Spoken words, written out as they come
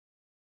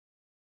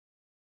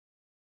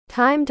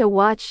Time to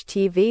watch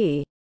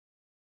TV.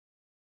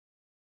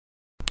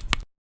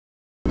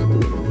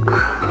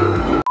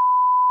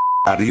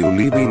 Are you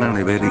living on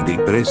a very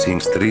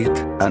depressing street,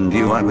 and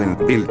you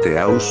haven't built a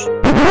house?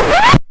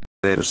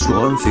 There's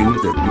one thing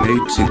that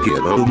makes it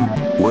your own.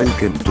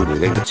 Welcome to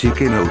the Egg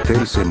Chicken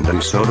Hotels and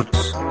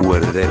Resorts,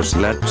 where there's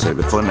lots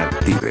of fun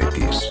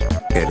activities.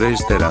 A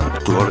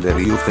restaurant to order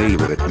your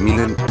favorite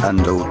meal, and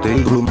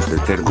hotel rooms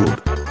that are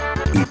good.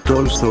 It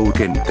also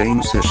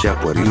contains a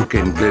shop where you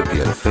can get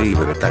your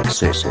favorite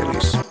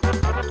accessories.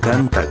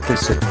 Contact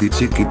us at the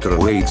Chiquitro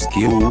HQ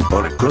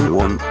or call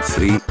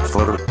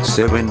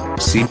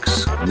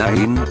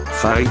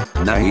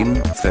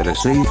 1-347-695-9 for a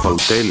safe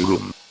hotel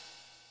room.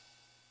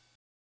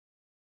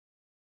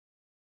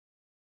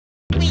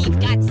 We've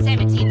got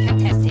 17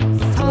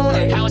 contestants.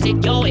 How's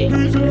it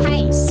going?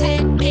 Hi,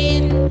 set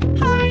in.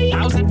 Hi.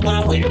 How's it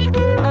blowing?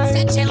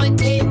 Set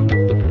gelatin.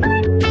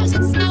 How's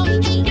it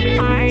snowing?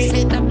 Hi.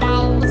 Set the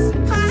balls.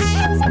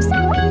 Hi. I'm so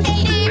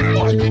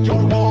I need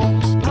your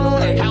balls.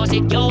 How's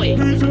it going?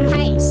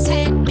 Hi,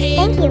 set in.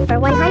 Thank you for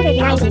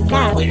 190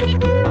 subs.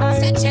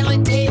 Set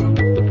gelatin.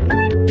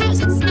 How's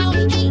it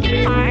snowing?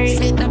 Hi.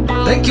 Set the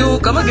balls. Thank you,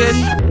 come again.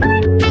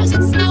 How's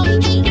it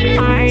snowing?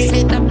 Hi.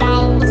 Set the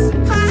balls.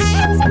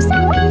 Hi. I'm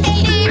so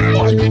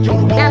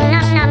Nom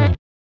nom nom.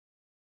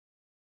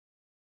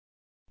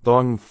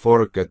 Don't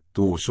forget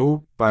to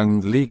soup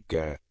and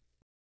liquor.